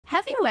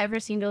you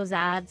ever seen those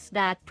ads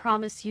that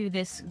promise you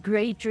this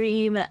great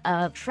dream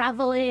of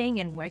traveling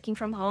and working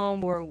from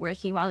home or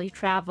working while you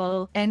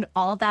travel and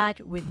all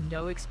that with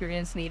no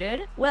experience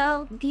needed?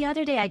 Well, the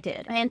other day I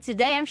did. And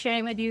today I'm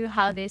sharing with you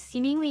how this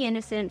seemingly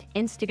innocent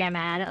Instagram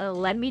ad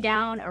led me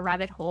down a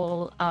rabbit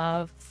hole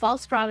of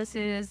false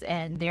promises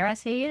and, dare I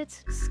say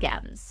it,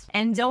 scams.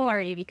 And don't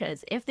worry,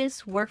 because if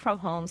this work from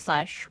home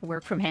 /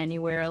 work from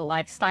anywhere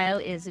lifestyle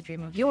is a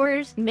dream of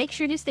yours, make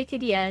sure to stick to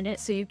the end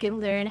so you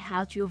can learn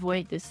how to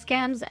avoid the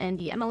scams and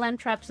the MLM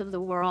traps of the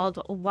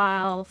world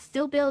while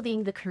still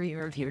building the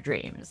career of your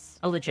dreams.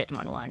 A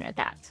legitimate one at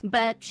that.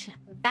 But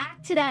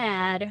back to that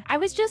ad, I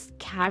was just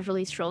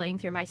casually scrolling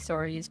through my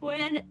stories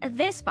when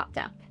this popped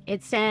up.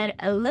 It said,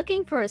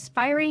 looking for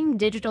aspiring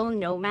digital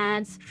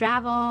nomads,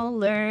 travel,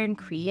 learn,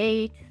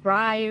 create,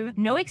 thrive,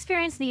 no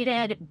experience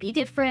needed, be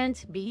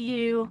different, be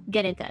you,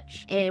 get in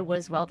touch. It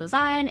was well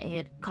designed,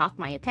 it caught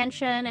my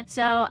attention,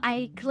 so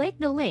I clicked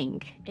the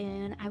link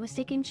and I was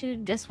taken to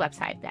this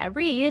website that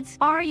reads,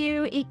 are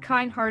you a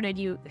kind-hearted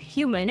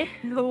human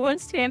who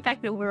wants to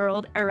impact the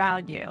world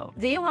around you?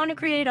 Do you want to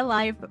create a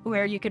life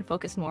where you can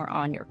focus more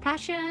on your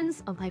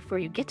passions, a life where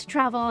you get to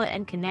travel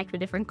and connect with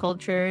different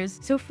cultures?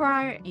 So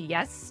far,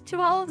 yes to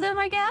all of them,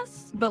 I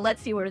guess. But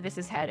let's see where this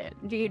is headed.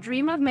 Do you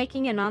dream of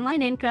making an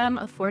online income,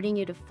 affording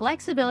you the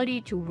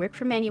flexibility to work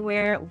from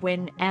anywhere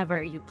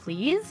whenever you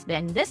please?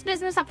 Then this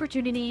business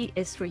opportunity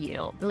is for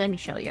you. Let me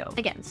show you.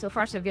 Again, so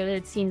far so good.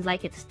 It seems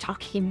like it's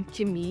talking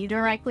to me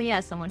directly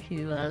as someone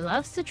who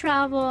loves to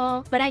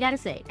travel. But I gotta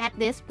say, at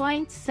this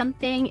point,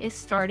 something is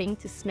starting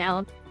to smell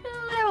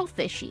a little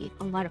fishy.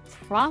 A lot of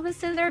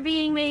promises are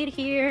being made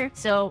here.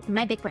 So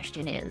my big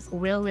question is,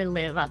 will we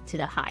live up to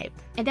the hype?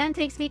 It then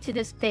takes me to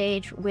this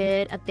page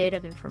with a bit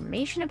of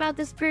information about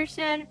this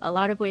person, a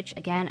lot of which,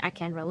 again, I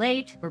can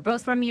relate. We're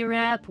both from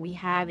Europe. We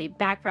have a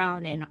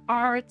background in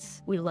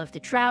arts. We love to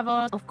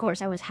travel. Of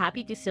course, I was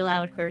happy to fill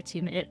out her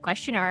 2-minute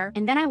questionnaire.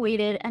 And then I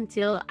waited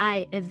until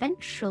I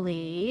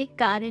eventually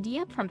got a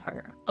DM from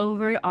her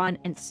over on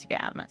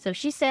Instagram. So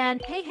she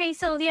said, hey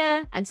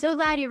Sylvia, I'm so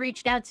glad you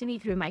reached out to me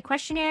through my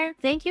questionnaire.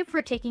 Thank you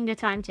for taking the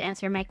time to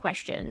answer my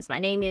questions. My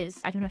name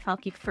is, I don't know if I'll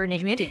keep her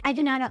name. I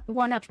do not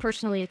want to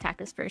personally attack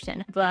this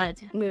person,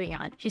 but moving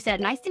on. She said,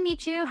 nice to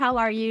meet you. How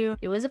are you?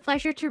 It was a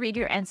pleasure to read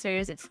your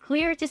answers. It's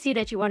clear to see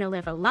that you want to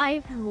live a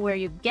life where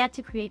you get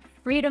to create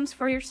freedoms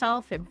for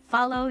yourself and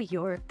follow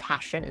your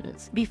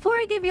passions. Before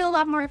I give you a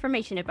lot more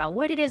information about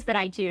what it is that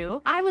I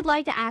do, I would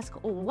like to ask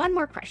one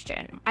more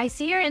question. I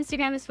see your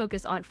Instagram is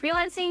focused on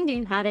freelancing. Do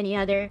you have any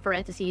other,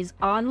 parentheses,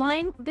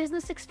 online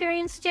business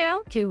experience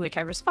too? To which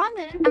I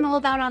responded, I'm all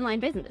about online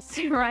business,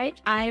 right?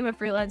 I'm a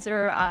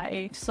freelancer.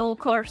 I sold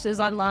courses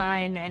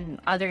online and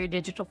other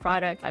digital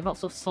products. I've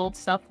also sold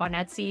stuff on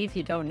Etsy. If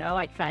you don't know,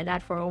 I tried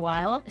that for a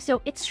while.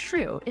 So it's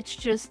true. It's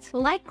just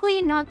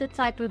likely not the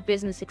type of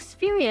business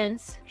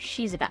experience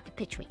she's about to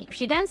pitch me.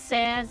 She then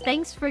says,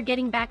 thanks for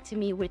getting back to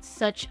me with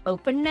such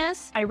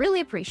openness. I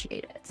really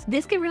appreciate it.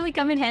 This can really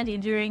come in handy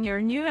during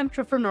your new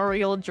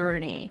entrepreneurial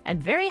journey. I'm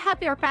very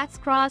happy our paths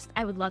crossed.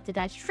 I would love to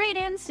dive straight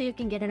in so you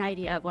can get an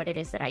idea of what it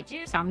is that I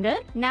do. Sound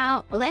good?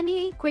 Now, let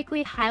me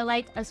quickly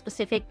highlight a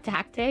specific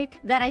tactic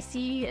that I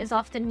see is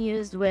often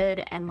used with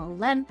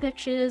MLM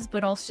pitches,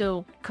 but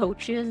also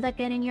coaches that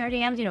get in your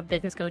DMs, you know,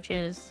 business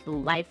coaches,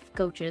 life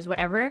coaches,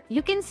 whatever.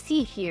 You can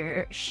see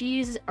here,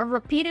 she's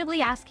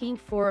repeatedly asking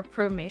for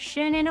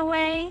permission in a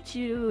way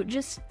to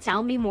just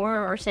tell me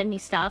more or send me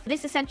stuff.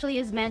 This essentially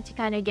is meant to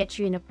kind of get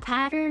you in a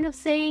pattern of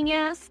saying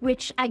yes,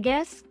 which I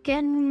guess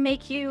can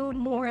make you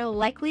more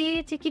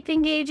likely to keep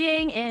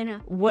engaging in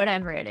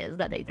whatever it is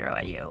that they throw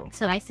at you.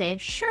 So I say,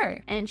 sure.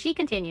 And she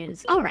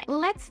continues, all right,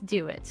 let's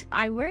do it.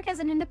 I work as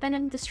an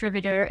independent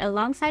distributor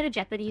alongside a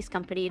Japanese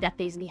company that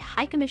pays me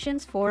high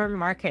commissions for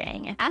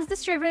marketing. As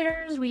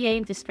distributors, we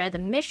aim to spread the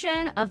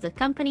mission of the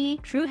company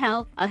through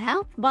health,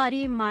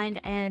 body,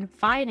 mind, and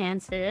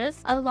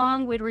finances,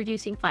 along with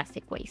reducing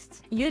plastic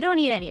waste. You don't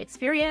need any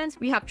experience.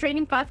 We have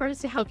training platforms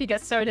to help you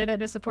get started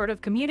in a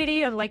supportive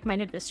community of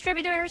like-minded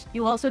distributors.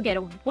 You also get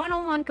a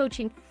one-on-one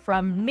coaching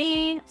from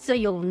me, so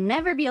you'll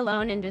never be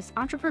alone in this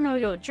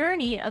entrepreneurial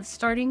journey of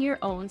starting your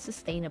own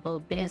sustainable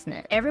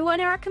business. Everyone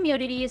in our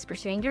community is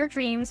pursuing their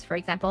dreams. For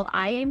example,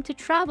 I aim to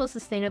travel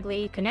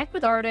sustainably, connect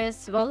with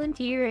artists,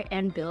 volunteer,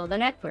 and build a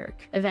network.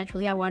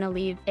 Eventually, I want to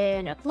live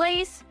in a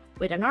place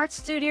with an art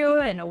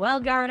studio and a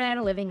well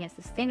garden, living as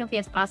sustainably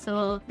as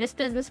possible. This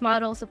business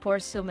model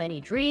supports so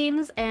many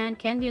dreams and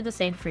can do the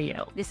same for you.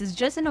 This is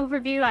just an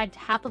overview. I'd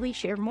happily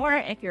share more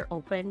if you're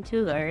open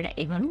to learn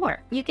even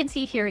more. You can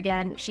see here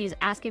again, she's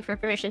asking for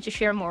permission to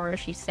share more.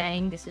 She's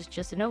saying this is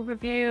just an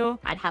overview.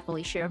 I'd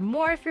happily share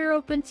more if you're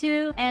open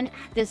to. And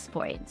at this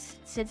point,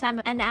 since I'm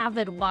an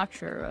avid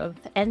watcher of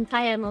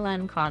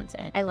anti-MLM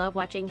content, I love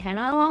watching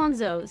Hannah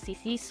Alonso,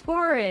 CC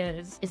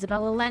Suarez,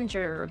 Isabella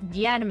Lenger,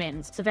 The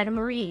Adamins, Savannah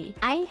Marie, me.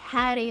 I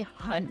had a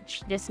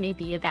hunch this may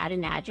be about a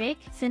magic,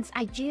 since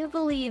I do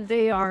believe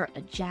they are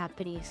a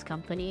Japanese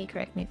company,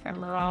 correct me if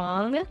I'm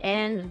wrong,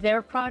 and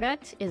their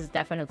product is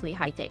definitely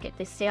high ticket.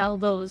 They sell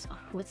those,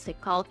 what's it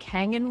called,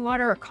 Kangen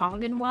water or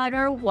Kangen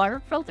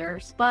water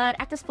filters. But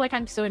at this point,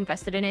 I'm so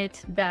invested in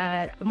it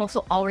that I'm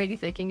also already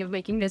thinking of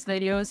making this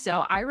video.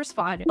 So I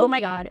responded, oh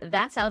my god,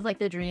 that sounds like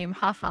the dream,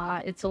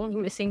 haha, it's only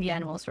missing the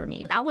animals for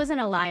me. That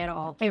wasn't a lie at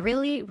all. It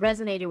really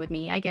resonated with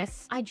me. I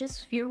guess I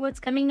just fear what's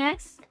coming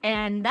next,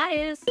 and that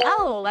is,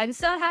 oh, I'm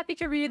so happy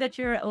to read that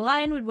you're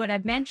aligned with what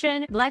I've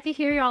mentioned. Glad to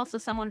hear you're also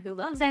someone who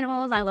loves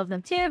animals. I love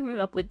them too, grew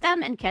up with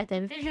them, and can't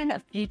envision a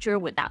future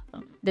without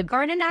them. The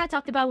garden that I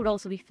talked about would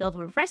also be filled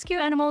with rescue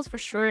animals for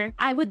sure.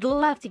 I would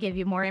love to give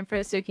you more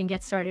info so you can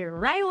get started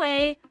right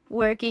away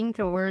working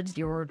towards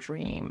your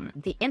dream.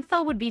 The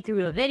info would be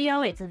through a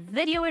video. It's a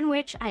video in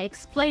which I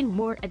explain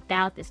more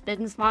about this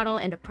business model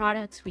and the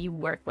products we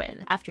work with.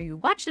 After you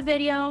watch the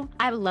video,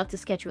 I would love to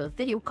schedule a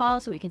video call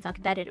so we can talk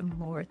about it in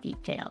more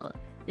detail.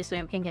 This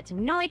way we can get to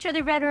know each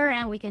other better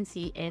and we can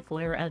see if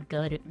we're a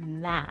good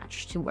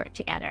match to work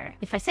together.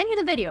 If I send you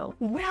the video,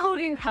 will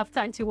you have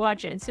time to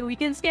watch it so we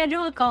can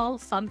schedule a call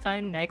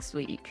sometime next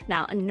week?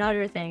 Now,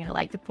 another thing I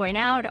like to point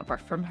out,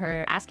 apart from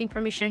her asking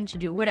permission to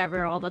do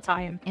whatever all the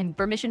time and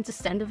permission to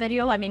send the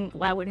video, I mean,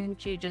 why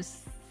wouldn't you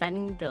just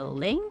send the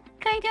link,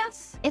 I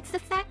guess? It's the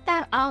fact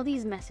that all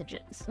these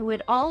messages,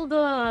 with all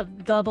the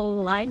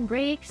double line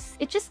breaks,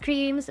 it just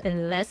screams,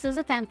 this is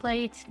a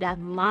template that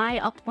my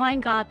upline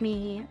got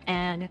me,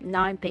 and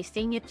now I'm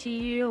pasting it to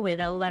you with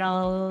a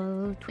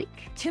little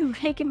tweak to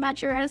make it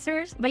match your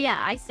answers. But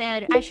yeah, I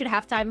said I should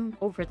have time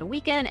over the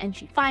weekend, and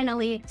she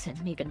finally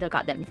sent me the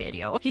goddamn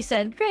video. She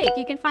said, great,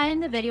 you can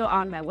find the video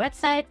on my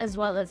website, as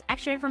well as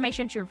extra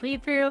information to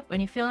read through. When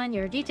you fill in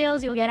your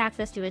details, you'll get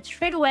access to it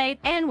straight away,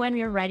 and when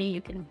you're ready, you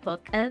can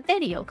book a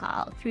video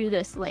call through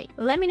this link.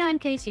 Let me know in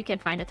case you can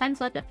find a time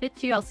slot that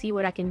fits you. I'll see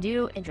what I can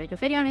do. Enjoy the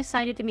video. I'm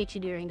excited to meet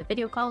you during the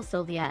video call,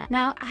 Sylvia.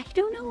 Now, I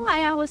don't know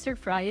why I was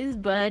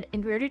surprised, but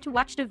in order to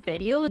watch the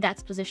video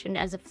that's positioned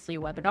as a free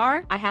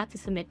webinar, I had to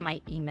submit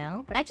my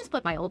email, but I just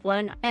put my old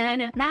one,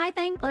 and now I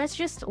think let's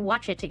just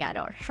watch it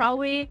together, shall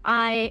we?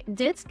 I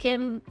did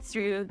skim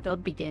through the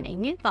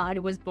beginning, thought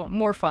it was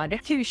more fun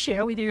to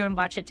share with you and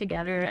watch it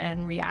together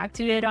and react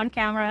to it on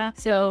camera.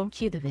 So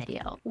cue the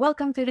video.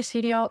 Welcome to this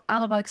video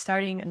all about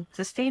starting a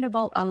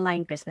sustainable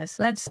online business.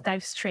 Let's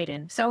dive straight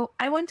in. So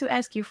I want to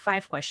ask you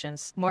 5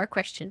 questions. More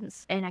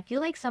questions. And I feel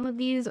like some of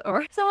these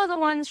or some of the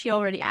ones she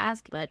already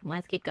asked, but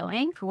let's keep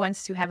going. Who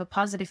wants to have a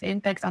positive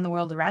impact on the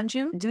world around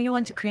you? Do you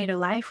want to create a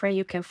life where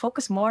you can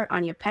focus more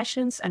on your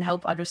passions and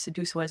help others to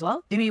do so as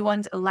well? Do you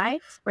want a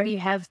life where you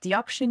have the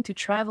option to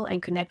travel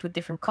and connect with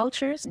different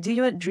cultures? Do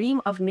you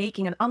dream of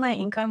making an online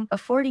income,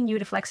 affording you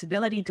the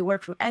flexibility to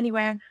work from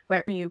anywhere,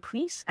 wherever you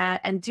please?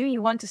 And do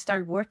you want to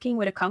start working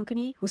with a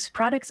company whose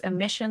products and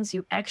missions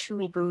you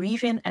actually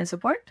believe in and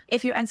support?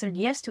 If you answered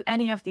yes to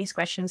any of these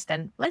questions,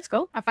 then let's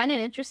go. I find it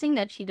interesting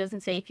that she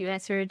doesn't say if you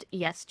answered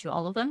yes to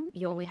all of them.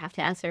 You only have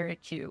to answer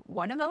to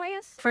one of them, I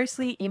guess.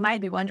 Firstly, you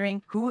might be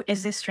wondering, who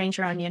is this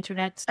stranger on the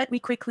internet? Let me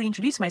quickly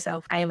introduce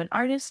myself. I am an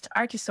artist,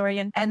 art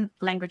historian, and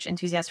language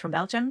enthusiast from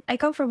Belgium. I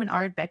come from an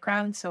art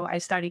background, so I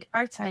studied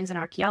art science and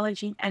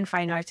archaeology and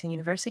fine arts in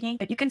university.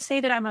 But you can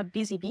say that I'm a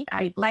busy bee.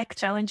 I like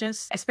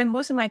challenges. I spend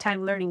most of my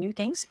time learning new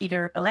things,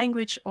 either a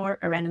language or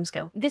a random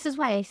skill. This is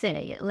why I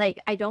say, like,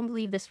 I don't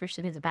believe this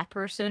person is a bad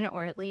person,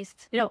 or at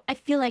least, you know, I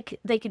feel like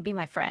they could be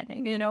my friend.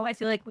 You know, I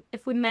feel like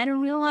if we met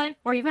in real life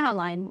or even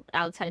online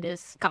outside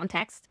this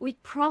context,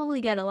 we'd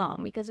probably get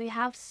along because we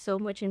have so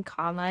much in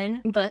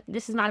common. But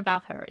this is not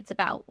about her. It's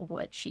about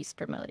what she's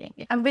promoting.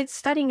 I've been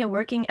studying and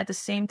working at the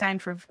same time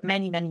for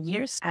many, many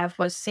years. I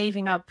was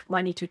saving up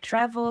money to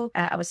travel.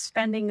 I was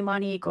spending the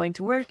money, going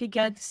to work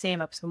again, to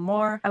save up some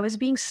more. I was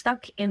being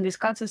stuck in this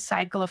constant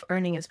cycle of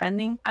earning and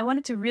spending. I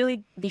wanted to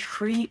really be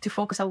free to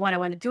focus on what I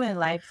want to do in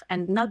life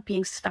and not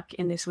being stuck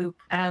in this loop.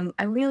 I'm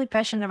really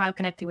passionate about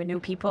connecting with new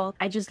people.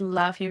 I just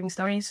love hearing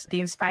stories. They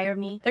inspire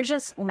me. They're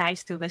just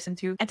nice to listen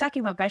to. And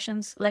talking about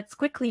passions, let's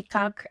quickly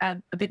talk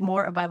a bit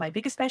more about my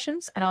biggest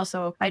passions and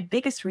also my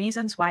biggest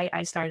reasons why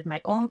I started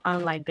my own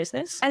online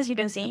business. As you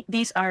can see,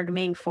 these are the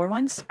main 4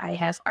 ones. I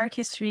have art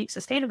history,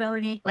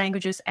 sustainability,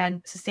 languages,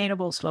 and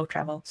sustainable slow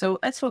travel. So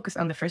let's focus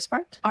on the first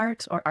part,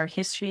 art or art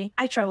history.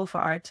 I travel for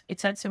art.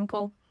 It's that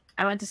simple.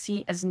 I want to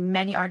see as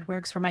many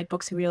artworks for my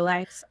books in real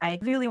life. I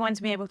really want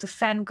to be able to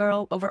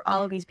fangirl over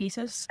all of these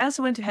pieces. I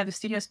also want to have a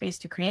studio space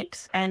to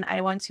create, and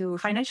I want to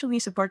financially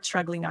support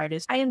struggling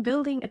artists. I am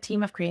building a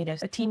team of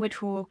creatives, a team with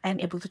who I'm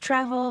able to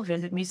travel,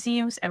 visit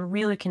museums, and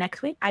really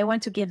connect with. I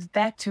want to give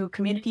back to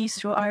communities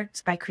through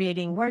art by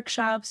creating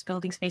workshops,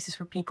 building spaces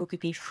for people to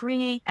be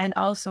free, and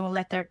also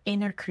let their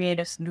inner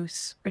creatives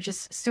loose, which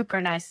is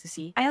super nice to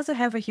see. I also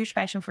have a huge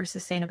passion for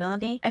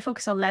sustainability. I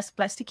focus on less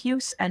plastic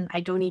use, and I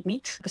don't eat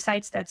meat.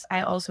 Besides that,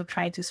 I also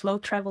try to slow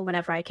travel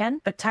whenever I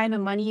can, but time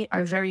and money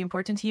are very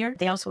important here.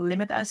 They also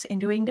limit us in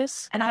doing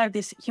this. And I have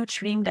this huge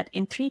dream that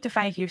in 3 to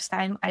 5 years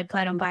time, I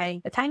plan on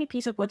buying a tiny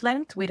piece of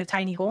woodland with a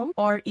tiny home,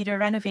 or either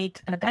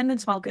renovate an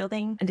abandoned small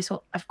building. And this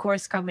will of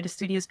course come with a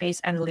studio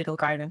space and a little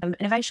garden. And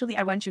eventually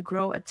I want to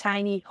grow a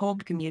tiny home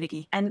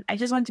community. And I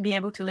just want to be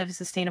able to live as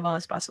sustainable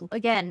as possible.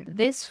 Again,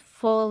 this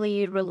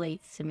fully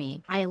relates to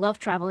me. I love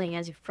traveling,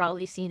 as you've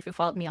probably seen if you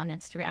followed me on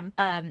Instagram.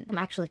 I'm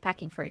actually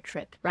packing for a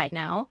trip right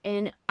now,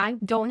 and I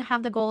don't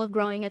have the goal of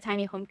growing a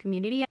tiny home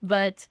community,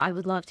 but I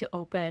would love to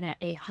open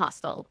a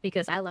hostel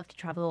because I love to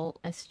travel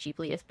as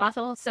cheaply as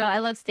possible. So I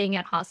love staying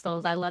at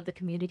hostels. I love the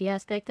community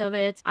aspect of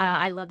it.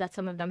 I love that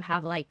some of them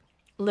have like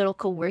little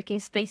co-working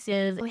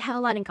spaces. We have a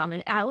lot in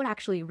common. I would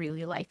actually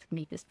really like to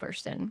meet this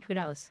person. Who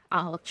knows?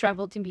 I'll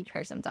travel to meet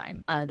her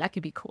sometime. That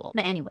could be cool.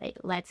 But anyway,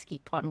 let's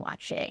keep on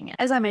watching.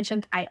 As I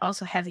mentioned, I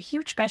also have a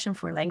huge passion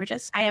for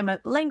languages. I am a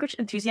language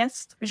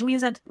enthusiast, which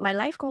means that my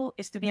life goal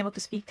is to be able to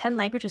speak 10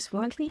 languages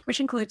fluently, which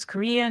includes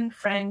Korean,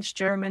 French,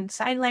 German,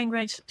 sign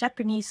language,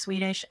 Japanese,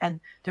 Swedish, and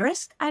the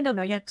rest I don't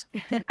know yet.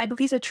 I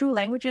believe that through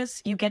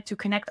languages, you get to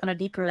connect on a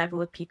deeper level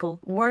with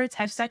people. Words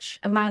have such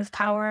amount of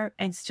power,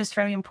 and it's just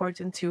very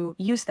important to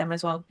use them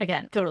as well.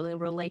 Again, totally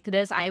relate to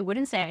this. I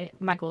wouldn't say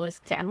my goal is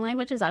 10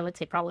 languages. I would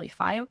say probably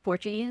 5.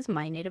 Portuguese,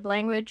 my native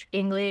language,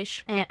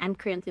 English, and I'm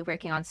currently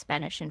working on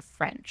Spanish and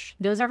French.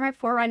 Those are my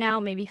 4 right now,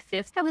 maybe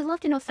 5th. I would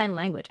love to know sign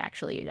language,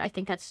 actually. I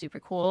think that's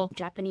super cool.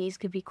 Japanese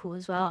could be cool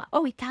as well.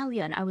 Oh,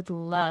 Italian. I would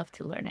love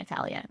to learn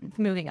Italian.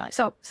 Moving on.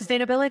 So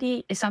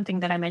sustainability is something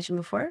that I mentioned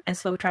before, and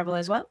slow travel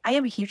as well. I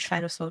am a huge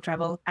fan of slow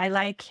travel. I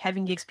like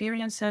having the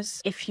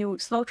experiences. If you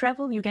slow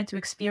travel, you get to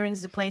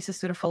experience the places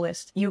to the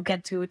fullest. You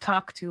get to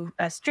talk to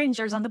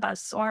strangers on the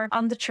bus or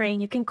on the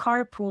train. You can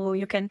carpool.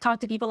 You can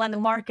talk to people on the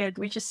market,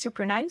 which is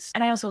super nice.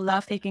 And I also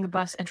love taking a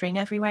bus and train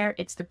everywhere.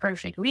 It's the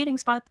perfect reading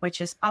spot, which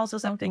is also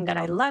something that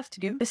I love to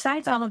do.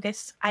 Besides all of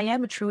this, I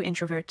am a true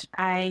introvert.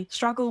 I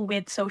struggle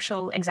with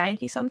social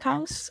anxiety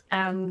sometimes.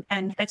 And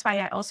that's why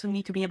I also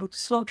need to be able to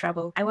slow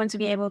travel. I want to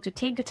be able to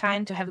take the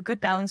time to have a good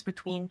balance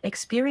between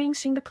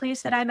experiencing the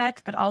place that I'm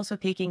at, but also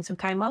taking some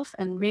time off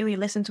and really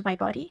listen to my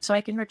body so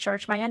I can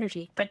recharge my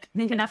energy. But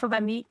enough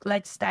about me.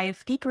 Let's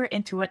dive deeper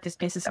into what this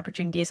business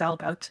opportunity is all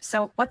about.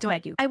 So what do?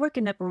 I work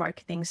in network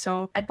marketing.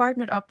 So I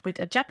partnered up with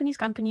a Japanese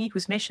company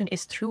whose mission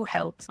is true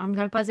health. I'm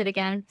going to pause it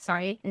again.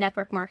 Sorry.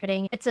 Network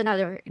marketing. It's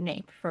another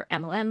name for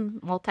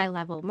MLM,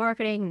 multi-level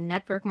marketing,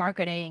 network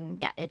marketing.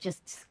 Yeah, it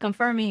just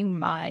confirming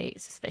my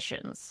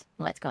suspicions.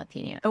 Let's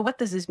continue. But what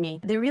does this mean?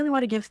 They really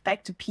want to give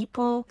back to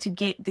people to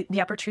get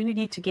the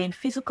opportunity to gain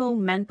physical,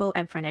 mental,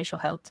 and financial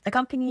health. The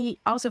company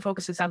also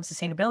focuses on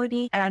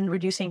sustainability and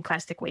reducing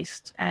plastic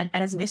waste. And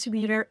as a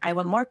distributor, I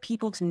want more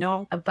people to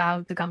know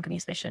about the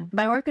company's mission.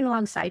 By working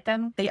alongside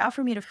them, they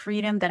offer me the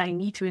freedom that I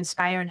need to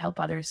inspire and help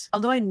others.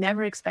 Although I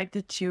never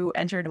expected to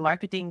enter the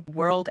marketing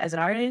world as an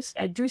artist,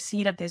 I do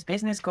see that this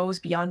business goes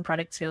beyond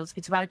product sales.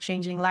 It's about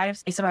changing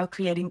lives. It's about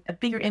creating a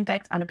bigger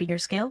impact on a bigger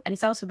scale. And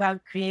it's also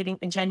about creating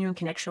a genuine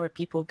connection with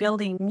people,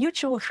 building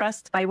mutual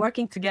trust by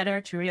working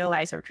together to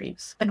realize our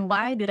dreams. But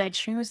why did I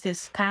choose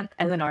this path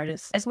as an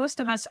artist? As most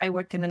of us, I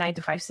worked in the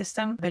 9-to-5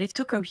 system, but it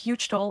took a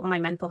huge toll on my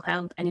mental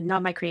health and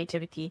not my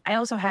creativity. I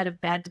also had a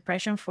bad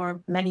depression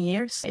for many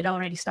years. It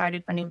already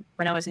started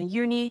when I was in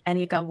uni, and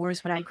it got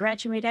worse when I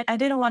graduated. I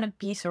didn't want to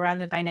be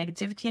surrounded by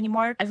negativity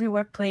anymore. Every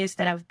workplace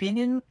that I've been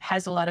in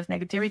has a lot of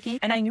negativity,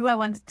 and I knew I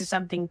wanted to do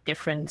something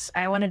different.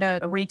 I wanted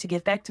a way to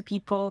give back to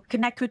people,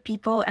 connect with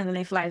people, and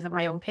live lives at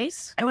my own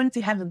pace. I wanted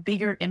to have a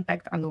bigger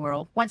impact on the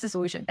world. What's the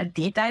solution? A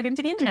deep dive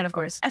into the internet, of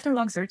course. After a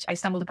long search, I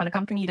stumbled upon a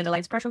company that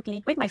aligns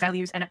perfectly with my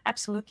values, and I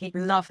absolutely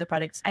love the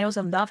products. I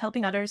also love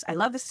helping others. I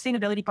love the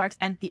sustainability part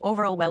and the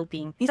overall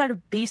well-being. These are the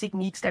basic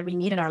needs that we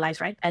need in our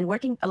lives, right? And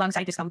working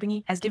alongside this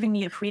company has given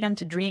me the freedom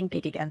to dream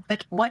big again.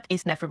 But what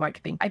is network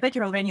marketing? I bet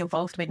you're already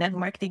involved with network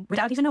marketing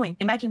without even knowing.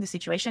 Imagine the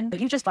situation that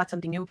you just bought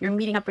something new. You're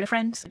meeting up with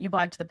friends. You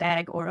bought the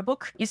bag or a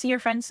book. You see your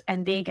friends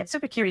and they get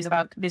super curious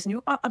about this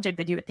new object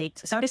that you take.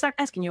 So they start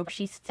asking you.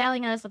 She's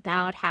telling us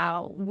about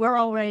how we're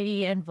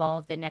already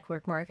involved in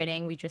network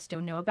marketing. We just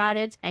don't know about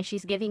it. And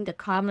she's giving the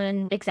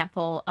common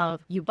example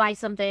of you buy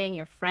something,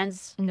 your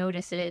friends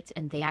notice it,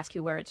 and they ask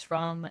you where it's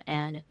from,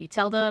 and you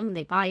tell them,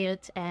 they buy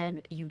it,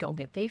 and you don't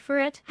get paid for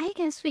it. I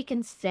guess we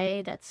can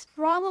say that's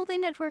probably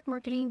network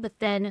marketing, but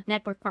then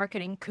network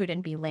marketing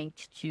couldn't be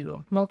linked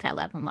to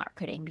multi-level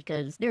marketing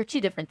because they're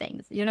 2 different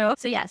things, you know?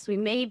 So yes, we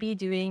may be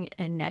doing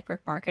a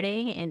network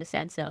marketing in the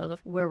sense of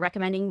we're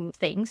recommending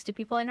things to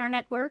people in our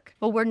network,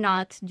 but we're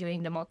not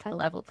doing the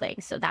multi-level thing.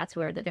 So that's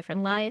where the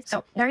difference lies.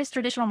 So there is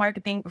traditional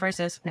marketing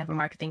versus network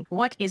marketing.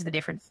 What is the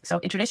difference? So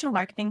in traditional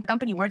marketing, the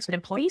company works with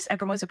employees and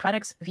promotes the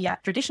products via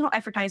traditional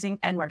advertising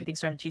and marketing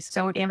strategies.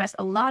 So they invest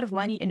a lot of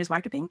money in this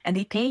marketing and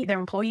they pay their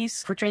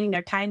employees for training spending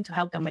their time to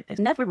help them with this.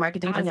 Network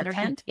marketing, on the other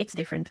hand, it's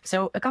different.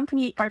 So a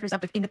company partners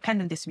up with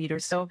independent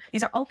distributors. So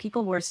these are all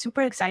people who are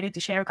super excited to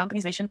share a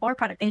company's vision or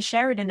product and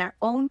share it in their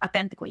own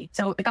authentically.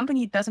 So the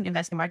company doesn't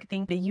invest in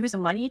marketing. They use the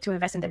money to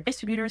invest in their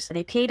distributors.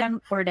 They pay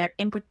them for their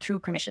input through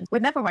commissions.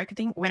 With network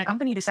marketing, when a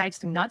company decides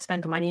to not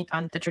spend the money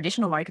on the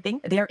traditional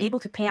marketing, they are able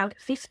to pay out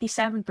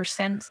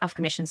 57% of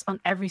commissions on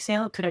every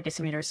sale to their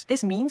distributors.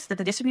 This means that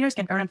the distributors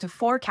can earn up to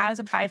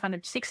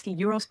 4,560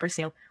 euros per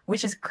sale,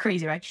 which is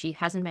crazy, right? She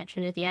hasn't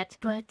mentioned it yet,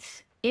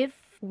 but if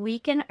we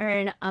can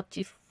earn up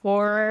to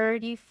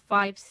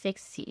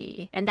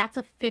 4560, and that's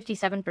a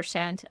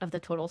 57% of the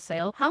total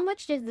sale. How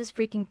much is this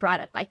freaking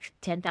product? Like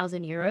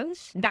 10,000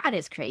 euros? That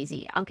is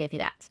crazy. I'll give you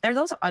that. There's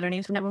also other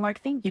names for network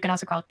marketing. You can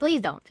also call it. Please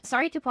don't.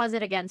 Sorry to pause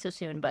it again so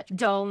soon, but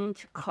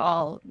don't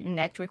call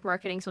network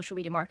marketing social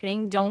media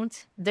marketing.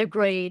 Don't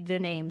degrade the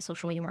name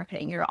social media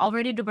marketing. You're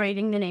already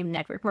degrading the name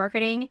network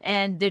marketing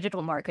and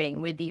digital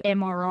marketing with the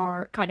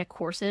MRR kind of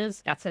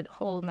courses. That's a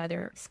whole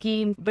nother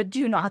scheme, but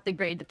do not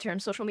degrade the term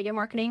social media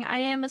marketing. I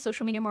am a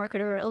social media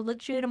marketer, a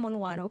legitimate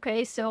one,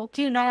 okay? So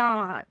do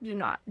not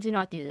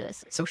do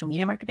this. Social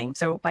media marketing.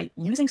 So by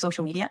using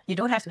social media, you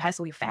don't have to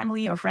hassle your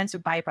family or friends to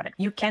buy a product.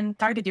 You can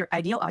target your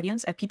ideal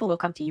audience and people will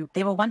come to you.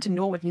 They will want to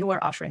know what you are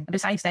offering.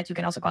 Besides that, you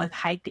can also call it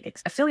high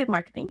tickets. Affiliate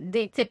marketing.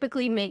 They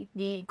typically make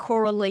the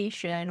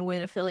correlation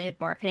with affiliate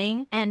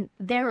marketing, and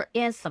there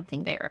is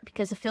something there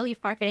because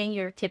affiliate marketing,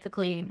 you're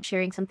typically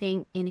sharing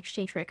something in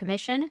exchange for a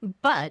commission,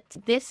 but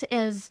this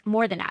is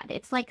more than that.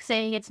 It's like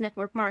saying it's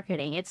network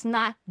marketing. It's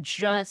not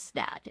just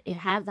that. It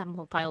has that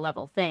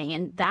multi-level thing,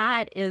 and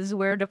that is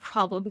where the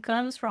problem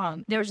comes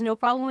from. There's no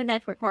problem with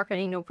network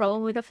marketing, no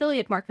problem with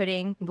affiliate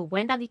marketing, but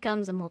when that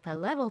becomes a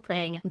multi-level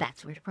thing,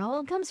 that's where the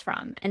problem comes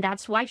from. And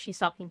that's why she's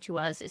talking to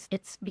us.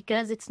 It's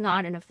because it's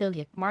not an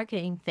affiliate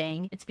marketing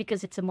thing, it's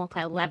because it's a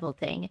multi-level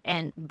thing.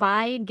 And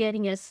by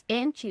getting us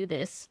into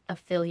this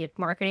affiliate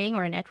marketing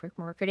or network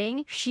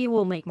marketing, she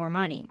will make more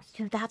money.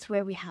 So that's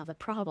where we have a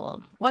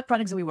problem. What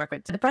products do we work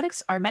with? So the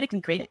products are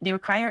medically graded. They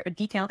require a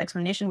detailed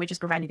explanation, which is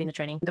provided in the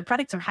training. The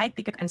products are high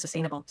ticket and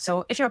sustainable.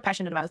 So if you're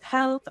passionate about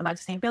health, about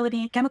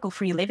sustainability,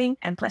 chemical-free living,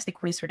 and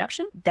plastic waste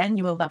reduction, then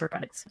you will love our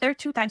products. There are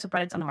two types of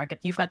products on the market.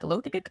 You've got the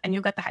low ticket and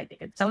you've got the high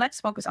ticket. So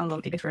let's focus on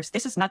low ticket first.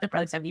 This is not the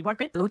products that we work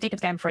with. Low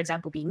ticket can, for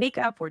example, be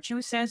makeup or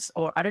juices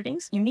or other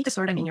things. You need to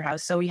store them in your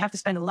house. So you have to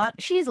spend a lot.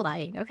 She's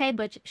lying, okay?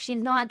 But she's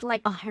not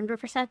like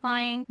 100%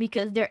 lying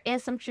because there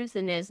is some truth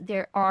in this.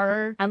 There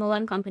are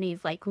MLM companies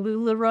like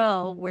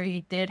LuLaRoe where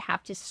you did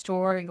have to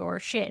store your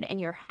shit in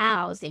your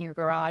house, in your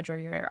garage or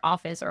your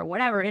office or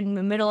whatever in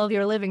the middle of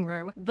your living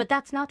room. But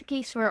that's not the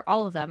case for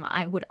all of them.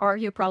 I would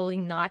argue probably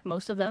not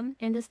most of them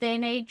in this day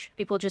and age.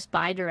 People just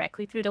buy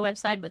directly through the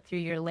website, but through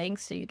your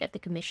links, so you get the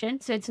commission.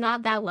 So it's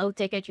not that low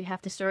ticket you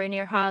have to store in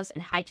your house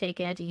and high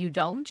ticket you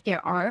don't.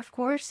 There are, of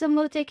course, some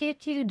low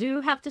ticket you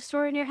do have to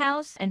store in your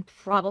house, and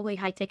probably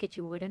high ticket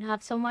you wouldn't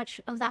have so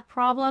much of that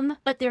problem,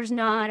 but there's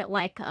not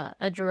like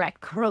a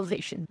direct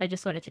correlation. I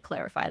just wanted to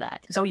clarify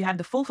that. So you have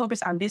the full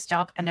focus on this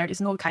job and there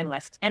is no time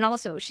left. And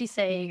also she's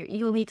saying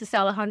you'll need to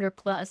sell 100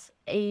 plus.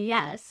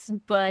 Yes,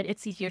 but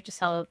it's easier to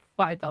sell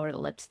a $5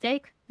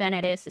 lipstick than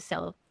it is to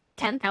sell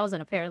 10,000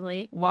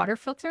 apparently water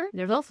filter.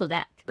 There's also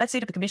that. Let's say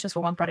that the commissions for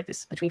one product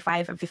is between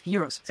 5 and 50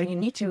 euros. So you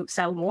need to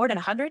sell more than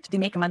 100 to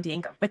make a monthly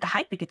income. With the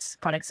high tickets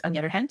products, on the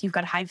other hand, you've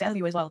got high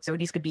value as well. So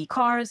these could be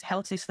cars,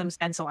 health systems,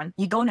 and so on.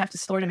 You don't have to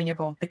store them in your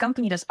home. The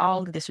company does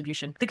all the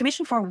distribution. The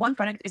commission for one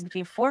product is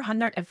between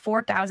 400 and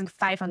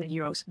 4,500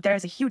 euros. There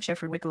is a huge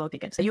effort with the low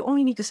tickets. So you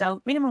only need to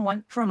sell minimum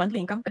one for a monthly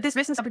income. But this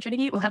business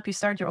opportunity will help you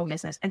start your own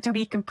business. And to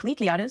be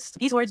completely honest,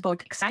 these words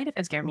both excited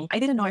and scare me. I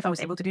didn't know if I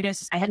was able to do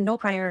this. I had no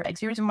prior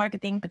experience in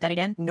marketing, but then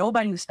again,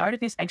 nobody who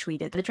started this actually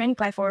did. The training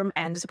platform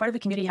and the support of the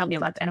community helped me a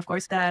lot. And of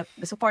course, the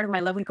support of my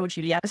lovely coach,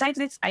 Julia. Besides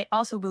this, I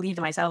also believed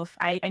in myself.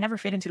 I never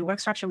fit into the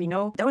work structure we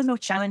know. There was no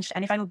challenge.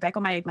 And if I look back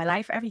on my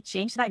life, every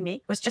change that I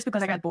made was just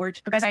because I got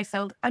bored, because I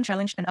felt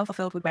unchallenged and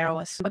unfulfilled with where I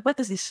was. But what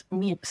does this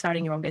mean,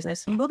 starting your own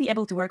business? You will be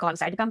able to work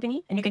alongside the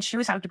company and you can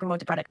choose how to promote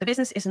the product. The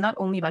business is not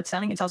only about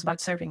selling, it's also about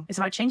serving. It's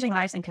about changing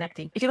lives and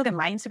connecting. If you look at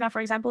my Instagram, for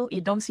example,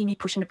 you don't see me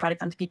pushing the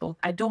product onto people.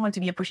 I don't want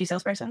to be a pushy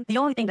salesperson. The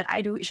only thing that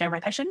I do is share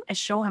my passion and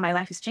show how my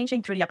life is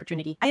changing through the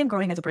opportunity. I am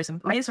growing as a person.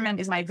 My Instagram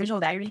is my visual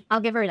diary. I'll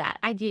give her that.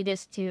 I do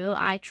this too.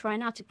 I try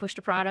not to push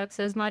the products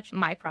as much,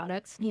 my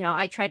products. You know,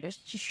 I try to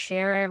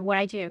share what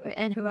I do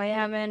and who I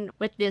am and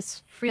what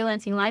this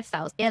freelancing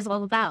lifestyle is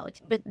all about.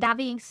 But that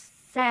being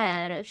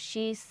said,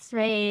 she's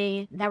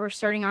saying that we're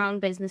starting our own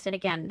business. And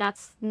again,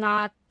 that's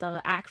not the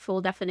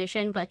actual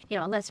definition, but you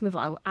know, let's move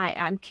on.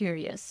 I'm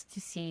curious to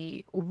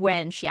see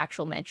when she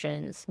actually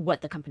mentions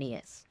what the company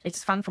is.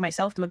 It's fun for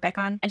myself to look back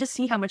on and just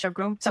see how much I've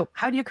grown. So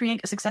how do you create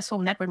a successful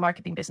network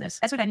marketing business?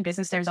 As with any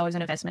business, there's always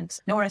an investment.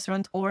 No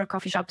restaurant or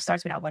coffee shop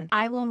starts without one.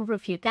 I will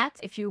refute that.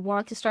 If you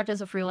want to start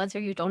as a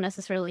freelancer, you don't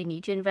necessarily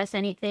need to invest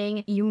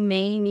anything. You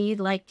may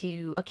need like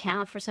to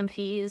account for some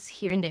fees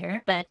here and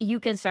there, but you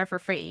can start for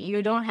free.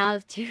 You don't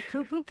have to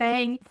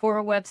pay for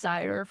a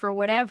website or for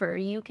whatever.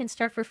 You can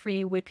start for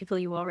free with people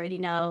you already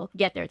know,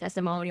 get their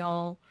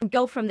testimonial,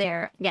 go from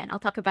there. Again,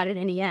 I'll talk about it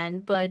in the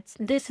end, but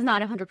this is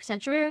not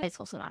 100% true. It's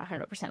also not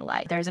 100% a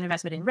lie. There's an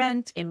investment in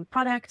rent, in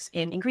products,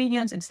 in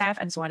ingredients, in staff,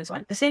 and so on and so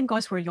on. The same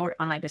goes for your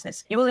online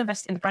business. You will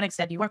invest in the products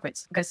that you work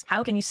with, because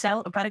how can you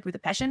sell a product with a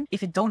passion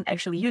if you don't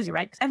actually use it,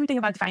 right? Because everything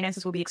about the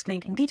finances will be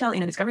explained in detail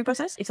in the discovery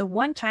process. It's a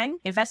one-time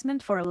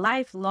investment for a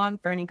lifelong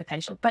earning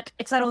potential. But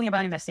it's not only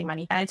about investing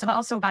money. It's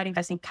also about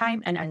investing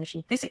time and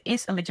energy. This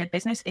is a legit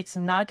business. It's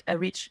not a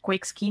rich,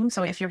 quick scheme.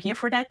 So if you're here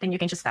for that, then you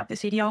can just stop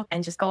this video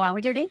and just go on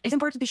with your day. It's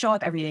important to show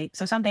up every day.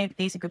 So some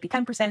days it could be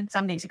 10%,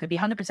 some days it could be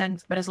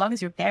 100%. But as long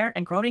as you're there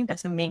and growing,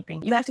 that's the main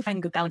thing. You have to find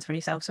a good balance for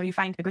yourself. So you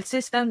find a good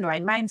system, the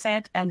right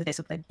mindset, and the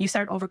discipline. You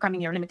start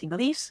overcoming your limiting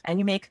beliefs, and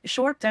you make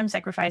short-term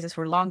sacrifices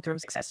for long-term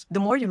success. The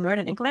more you learn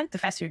and implement, the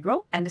faster you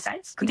grow. And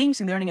besides,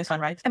 continuously learning is fun,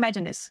 right?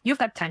 Imagine this. You've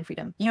got time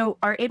freedom. You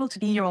are able to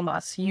be your own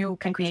boss. You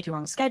can create your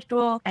own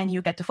schedule, and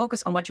you get to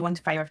focus on what you want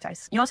to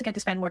prioritize. You also get to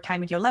spend more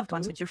time with your loved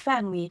ones, with your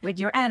family, with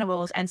your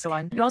animals, and so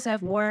on. You also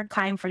have more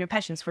time for your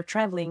passions, for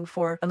traveling,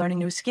 for learning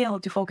new skill,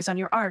 to focus on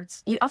your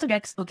arts. You also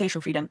get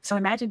location freedom. So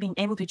imagine being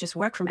able to just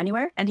work from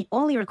anywhere, and the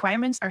only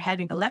requirements are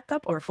having a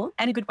laptop or a phone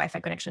and a good Wi-Fi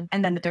connection.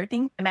 And then the third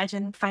thing,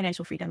 imagine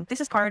financial freedom.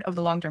 This is part of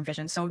the long-term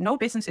vision. So no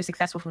business is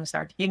successful from the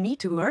start. You need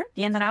to learn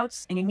the ins and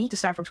outs, and you need to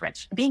start from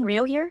scratch. Being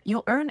real here,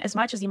 you'll earn as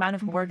much as the amount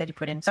of work that you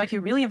put in. So if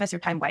you really invest your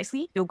time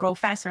wisely, you'll grow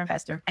faster and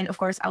faster. And of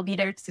course, I'll be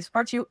there to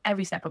support you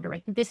every step of the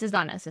way. This is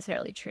not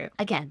necessarily true.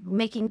 Again,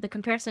 making the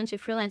comparison to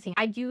freelancing,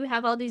 I do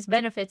have all these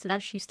benefits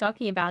that she's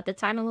talking about, the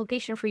time and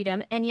location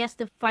freedom, and yes,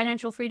 the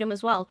financial freedom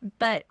as well.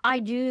 But I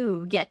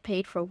do get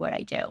paid for what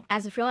I do.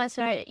 As a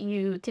freelancer,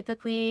 you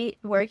typically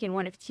work in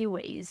one of two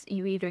ways.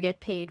 You either get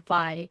paid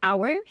by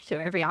hour, so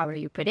every hour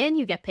you put in,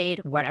 you get paid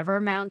whatever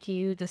amount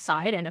you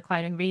decide and the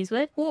client agrees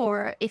with.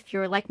 Or if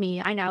you're like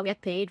me, I now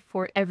get paid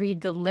for every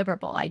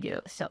deliverable I do.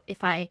 So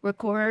if I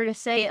record,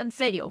 say, a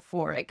video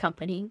for a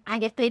company, I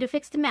get paid a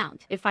fixed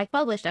amount. If I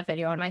publish that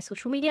video on my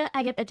social media,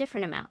 I get a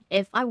different amount.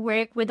 If I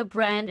work with a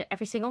brand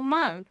every single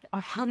month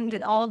or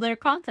handle all their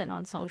content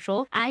on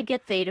social, I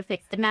get paid a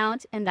fixed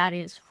amount, and that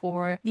is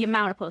for the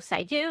amount of posts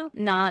I do,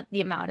 not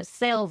the amount of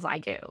sales I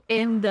do.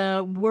 In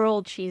the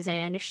world she's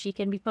in, she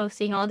can be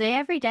posting all day,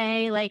 every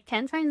day, like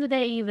 10 times a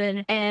day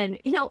even. And,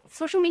 you know,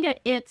 social media,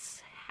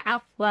 it's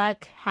half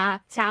luck,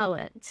 half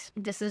talent.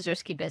 This is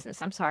risky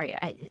business. I'm sorry.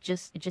 It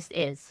just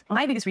is.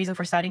 My biggest reason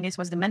for starting this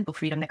was the mental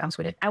freedom that comes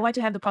with it. I want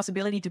to have the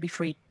possibility to be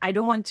free. I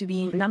don't want to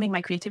be numbing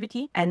my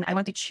creativity, and I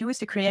want to choose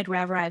to create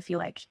wherever I feel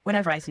like,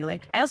 whenever I feel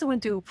like. I also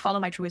want to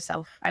follow my truest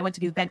self. I want to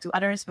give back to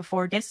others.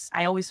 Before this,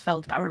 I always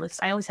felt powerless.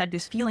 I always had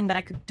this feeling that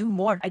I could do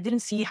more. I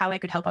didn't see how I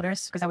could help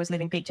others because I was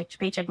living paycheck to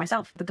paycheck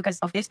myself. But because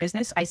of this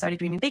business, I started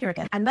dreaming bigger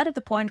again. I'm not at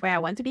the point where I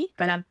want to be,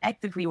 but I'm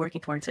actively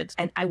working towards it,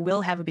 and I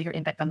will have a bigger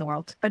impact on the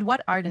world. But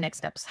what are the next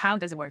steps? How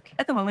does it work?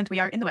 At the moment, we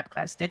are in the web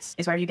class. This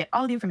is where you get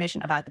all the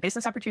information about the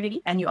business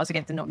opportunity, and you also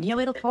get to know me a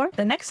little more.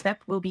 The next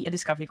step will be a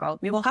discovery call.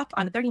 We will hop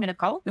on a 30-minute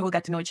call. We will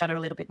get to know each other a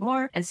little bit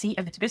more and see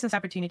if this business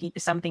opportunity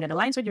is something that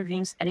aligns with your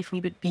dreams and if we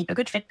would be a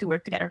good fit to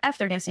work together.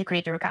 After this, you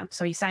create your account.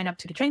 So you sign up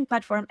to the training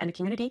platform and the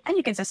community, and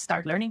you can just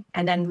start learning.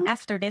 And then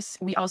after this,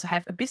 we also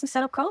have a business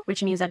setup call,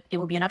 which means that it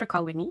will be another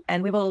call with me,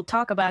 and we will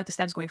talk about the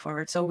steps going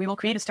forward. So we will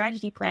create a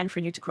strategy plan for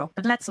you to grow.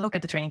 But let's look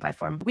at the training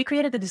platform. We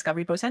created the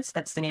discovery process.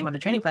 That's the name of the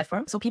training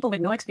platform. So people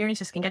with no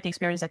experiences can get the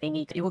experience that they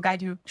need. It will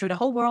guide you through the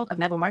whole world of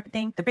network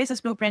marketing, the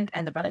business blueprint,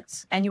 and the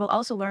products. And you will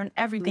also learn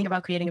everything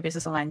about creating a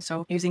business online.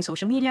 So using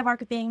social media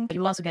marketing, you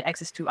will also get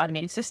access to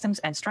automated systems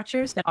and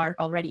structures that are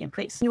already in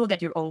place. You will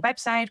get your own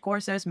website,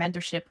 courses,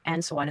 mentorship,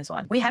 and so on and so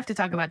on. We have to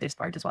talk about this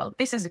part as well.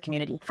 This is the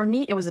community. For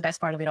me, it was the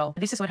best part of it all.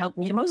 This is what helped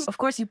me the most. Of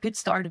course, you could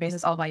start a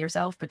business all by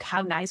yourself, but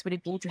how nice would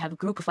it be to have a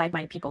group of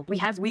like-minded people? We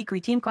have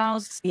weekly team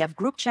calls, we have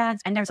group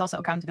chats, and there's also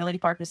accountability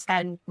partners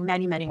and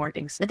many, many more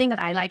things. The thing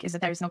that I like is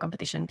that there is no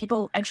competition.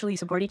 People actually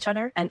support each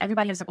other, and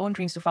everybody has their own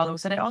dreams to follow.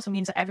 So that also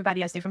means that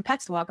everybody has different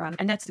paths to walk on.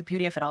 And that's the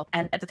beauty of it all.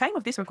 And at the time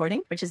of this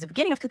recording, which is the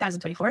beginning of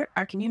 2024,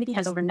 our community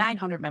has over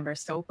 900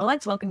 members. So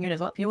let's welcome you as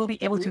well. You will be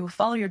able to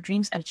follow your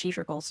dreams and achieve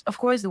your goals. Of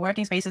course, the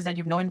working spaces that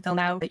you've known until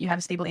now, that you have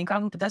a stable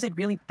income, but does it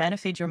really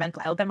benefit your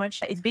mental health that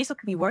much? It's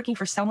basically working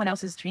for someone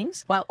else's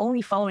dreams while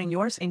only following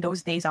yours in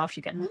those days off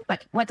you get.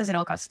 But what does it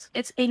all cost?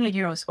 It's 800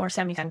 euros or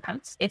 77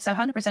 pounds. It's a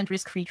 100%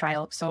 risk-free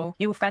trial. So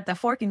you've got the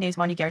 14 days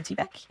money guarantee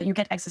back. You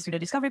get access to the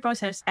discovery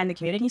process and the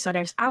community. So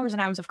there's hours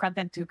and hours of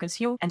content to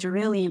consume and to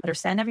really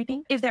understand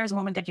everything. If there's a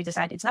moment that you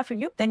decide it's not for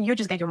you, then you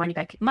just get your money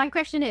back. My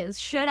question is,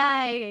 should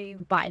I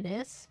buy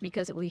this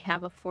because we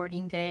have a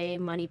 14-day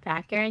money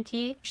back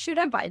guarantee? Should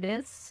I buy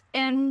this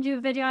and do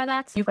a video on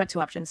that? You've got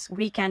two options.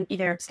 We can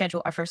either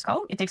schedule our first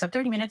call. It takes up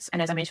 30 minutes.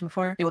 And as I mentioned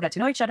before, you will get to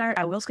know each other.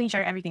 I will screen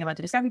share everything about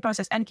the discovery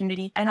process and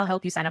community, and I'll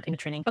help you sign up in the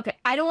training. Okay,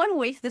 I don't want to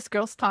waste this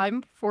girl's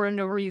time for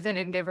no reason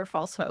and give her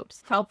false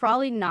hopes. So I'll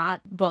probably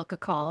not book a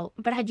call,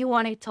 but I do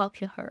want to talk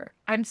to her ever.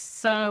 I'm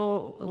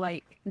so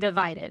like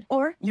divided.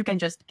 Or you can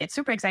just get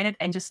super excited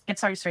and just get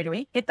started straight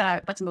away. Hit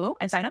the button below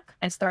and sign up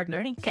and start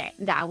learning. Okay,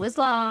 that was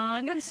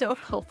long, so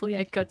hopefully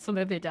I cut some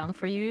of it down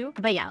for you.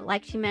 But yeah,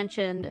 like she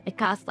mentioned, it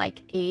costs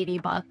like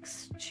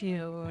 $80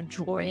 to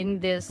join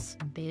this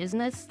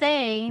business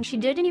thing. She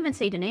didn't even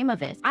say the name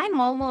of it. I'm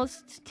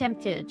almost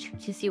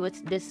tempted to see what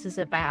this is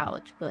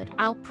about, but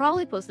I'll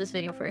probably post this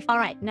video first. All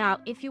right, now,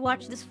 if you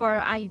watched this far,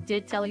 I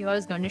did tell you I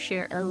was going to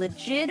share a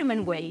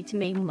legitimate way to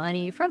make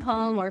money from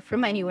home or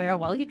from anywhere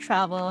while you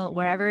travel,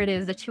 wherever it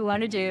is that you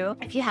want to do.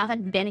 If you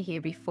haven't been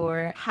here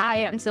before,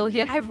 hi, I'm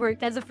Sylvia. I've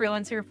worked as a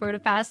freelancer for the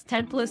past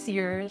 10 plus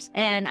years,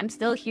 and I'm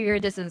still here.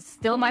 This is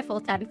still my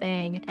full-time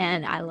thing,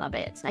 and I love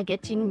it. I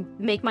get to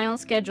make my own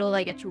schedule.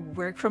 I get to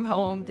work from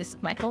home. This is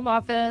my home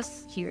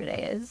office. Here it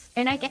is.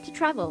 And I get to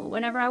travel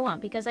whenever I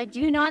want because I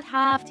do not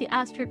have to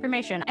ask for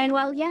permission. And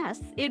while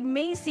yes, it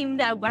may seem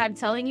that what I'm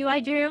telling you I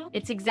do,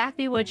 it's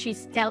exactly what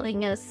she's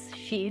telling us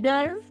she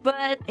does,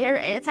 but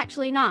it's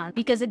actually not.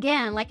 Because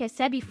again, like I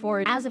said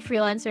before, as a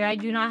freelancer, I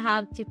do not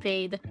have to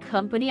pay the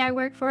company I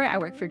work for. I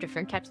work for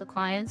different types of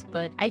clients,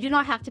 but I do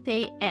not have to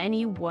pay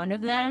any one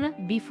of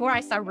them before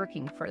I start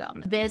working for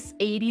them. This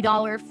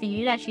 $80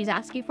 fee that she's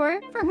asking for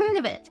heard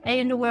of it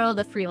in the world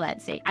of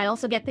freelancing. I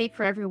also get paid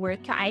for every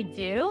work I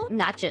do,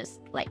 not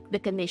just like the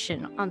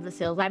commission on the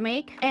sales I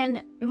make.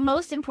 And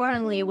most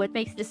importantly, what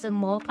makes this a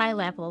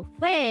multi-level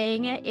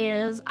thing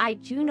is I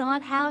do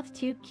not have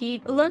to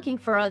keep looking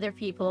for other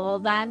people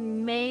that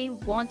may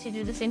want to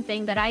do the same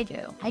thing that I do.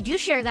 I do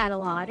share that a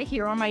lot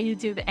here on my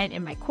YouTube and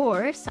in my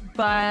course,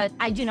 but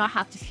I do not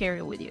have to share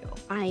it with you.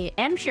 I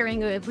am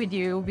sharing it with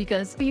you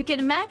because you can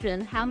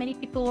imagine how many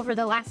people over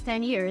the last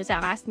 10 years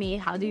have asked me,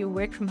 how do you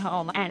work from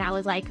home? And I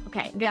was like,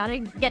 okay, gotta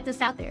get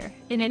this out there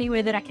in any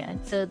way that I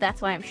can. So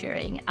that's why I'm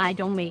sharing. I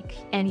don't make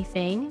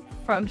anything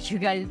from you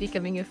guys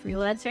becoming a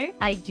freelancer.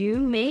 I do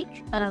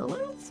make a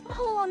little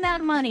small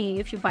amount of money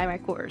if you buy my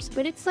course,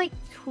 but it's like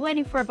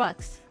 24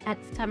 bucks at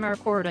the time of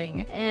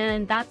recording,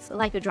 and that's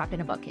like a drop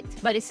in a bucket.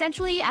 But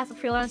essentially, as a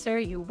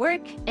freelancer, you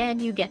work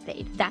and you get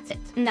paid. That's it.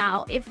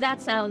 Now, if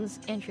that sounds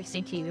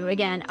interesting to you,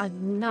 again,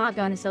 I'm not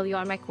gonna sell you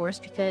on my course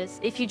because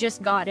if you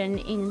just gotten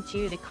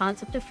into the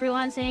concept of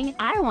freelancing,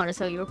 I don't want to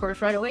sell you a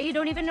course right away. You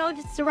don't even know if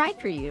it's right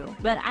for you.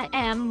 But I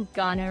am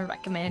gonna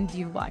recommend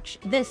you watch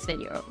this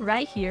video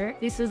right here.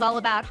 This is all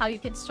about how you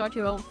can start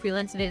your own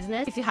freelance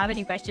business. If you have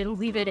any questions,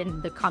 leave it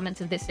in the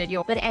comments of this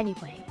video. But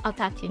anyway, I'll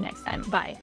talk to you next time. Bye.